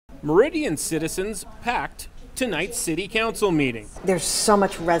Meridian citizens packed tonight's city council meeting. There's so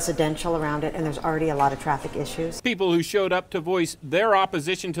much residential around it, and there's already a lot of traffic issues. People who showed up to voice their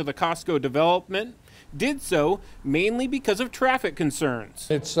opposition to the Costco development did so mainly because of traffic concerns.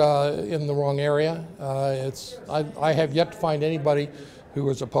 It's in the wrong area. I have yet to find anybody who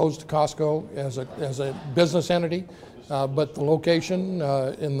is opposed to Costco as a business entity, but the location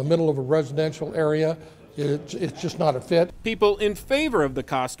in the middle of a residential area, it's just not a fit. People in favor of the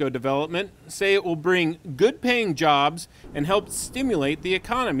Costco development say it will bring good-paying jobs and help stimulate the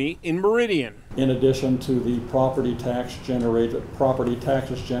economy in Meridian. In addition to the property taxes generated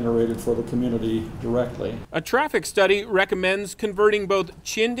for the community directly. A traffic study recommends converting both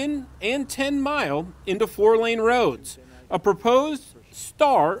Chinden and 10 Mile into 4-lane roads, a proposed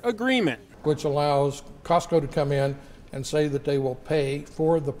STAR agreement, which allows Costco to come in and say that they will pay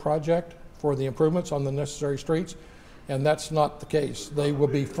for the project, for the improvements on the necessary streets, and that's not the case. They will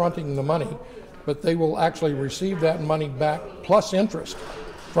be fronting the money, but they will actually receive that money back plus interest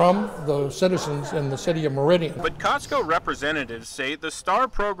from the citizens in the city of Meridian. But Costco representatives say the STAR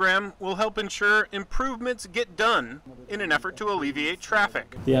program will help ensure improvements get done in an effort to alleviate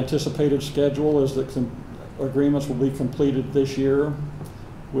traffic. The anticipated schedule is that agreements will be completed this year,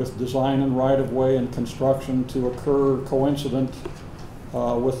 with design and right-of-way and construction to occur coincident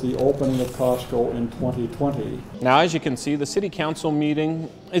with the opening of Costco in 2020. Now, as you can see, the City Council meeting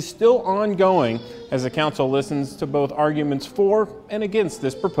is still ongoing as the Council listens to both arguments for and against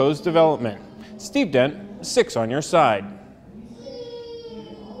this proposed development. Steve Dent, 6 on your side.